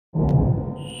Hey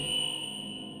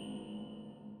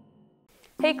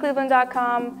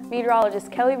cleveland.com,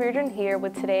 Meteorologist Kelly Reardon here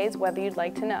with today's Weather You'd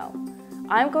Like to Know.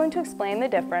 I'm going to explain the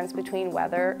difference between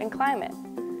weather and climate.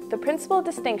 The principal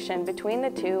distinction between the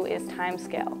two is time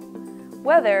scale.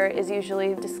 Weather is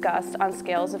usually discussed on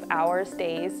scales of hours,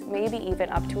 days, maybe even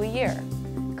up to a year.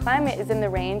 Climate is in the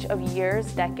range of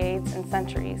years, decades, and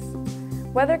centuries.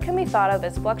 Weather can be thought of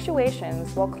as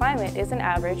fluctuations, while climate is an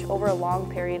average over a long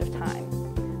period of time.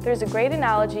 There's a great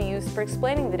analogy used for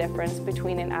explaining the difference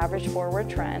between an average forward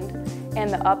trend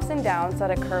and the ups and downs that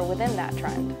occur within that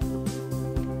trend.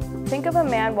 Think of a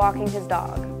man walking his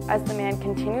dog. As the man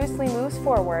continuously moves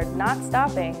forward, not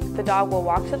stopping, the dog will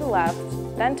walk to the left,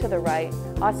 then to the right,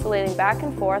 oscillating back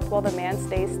and forth while the man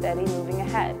stays steady moving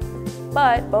ahead.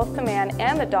 But both the man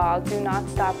and the dog do not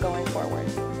stop going forward.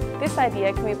 This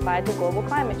idea can be applied to global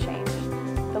climate change.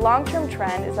 The long-term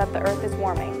trend is that the Earth is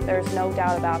warming. There is no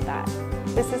doubt about that.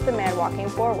 This is the man walking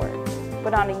forward.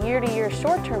 But on a year-to-year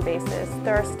short-term basis,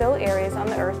 there are still areas on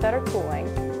the Earth that are cooling,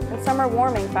 and some are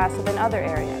warming faster than other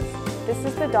areas. This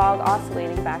is the dog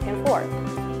oscillating back and forth.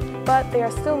 But they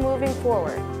are still moving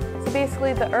forward. So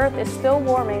basically, the Earth is still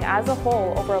warming as a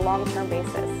whole over a long-term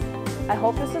basis. I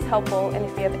hope this is helpful, and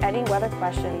if you have any weather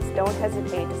questions, don't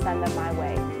hesitate to send them my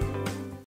way.